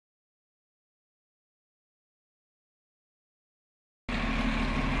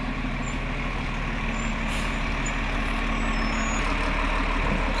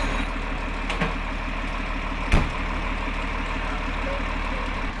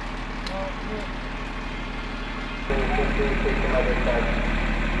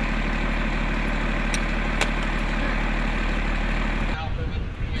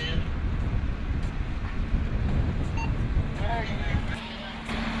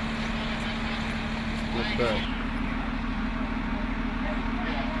What's that?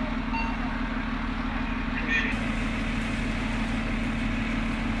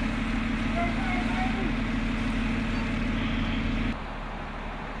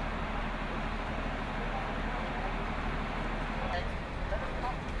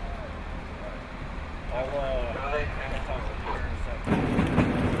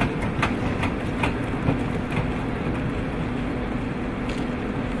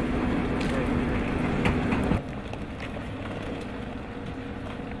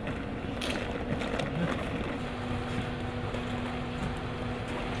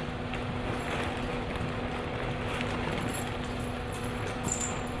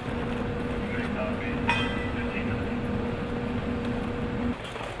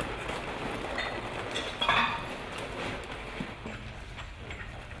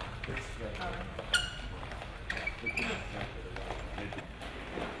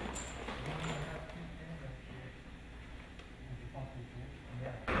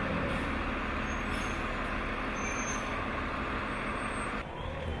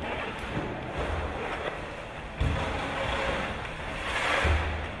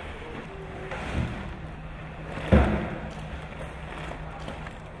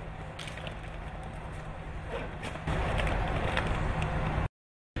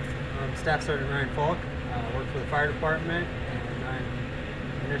 Staff Sergeant Ryan Falk, work for the fire department, and I'm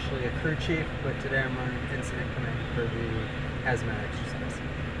initially a crew chief, but today I'm running incident command for the hazmat exercise.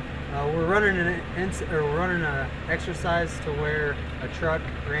 We're running an exercise to where a truck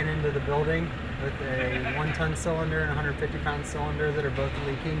ran into the building with a 1-ton cylinder and a 150-pound cylinder that are both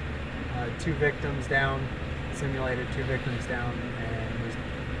leaking. 2 victims down, simulated 2 victims down, and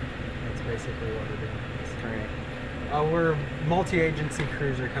that's basically what we're doing. We're multi-agency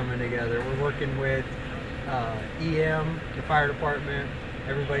crews are coming together. We're working with EM, the fire department.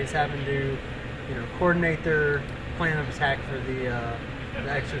 Everybody's having to, coordinate their plan of attack for the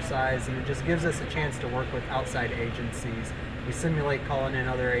exercise, and it just gives us a chance to work with outside agencies. We simulate calling in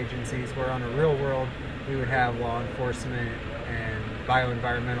other agencies, where on a real world we would have law enforcement and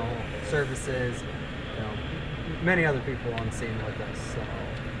bioenvironmental services, many other people on scene with us. So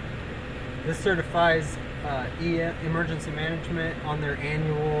this certifies emergency management on their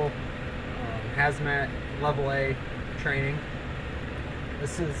annual hazmat Level-A training.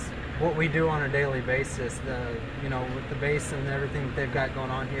 This is what we do on a daily basis. With the base and everything that they've got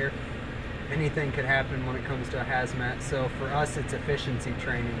going on here, anything could happen when it comes to a hazmat. So for us, it's efficiency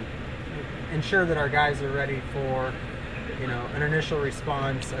training. Ensure that our guys are ready for, an initial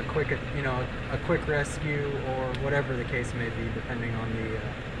response, a quick rescue, or whatever the case may be, depending on the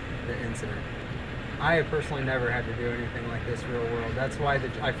incident. I have personally never had to do anything like this real world. That's why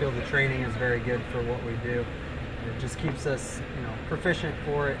I feel the training is very good for what we do. It just keeps us, proficient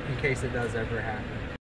for it in case it does ever happen.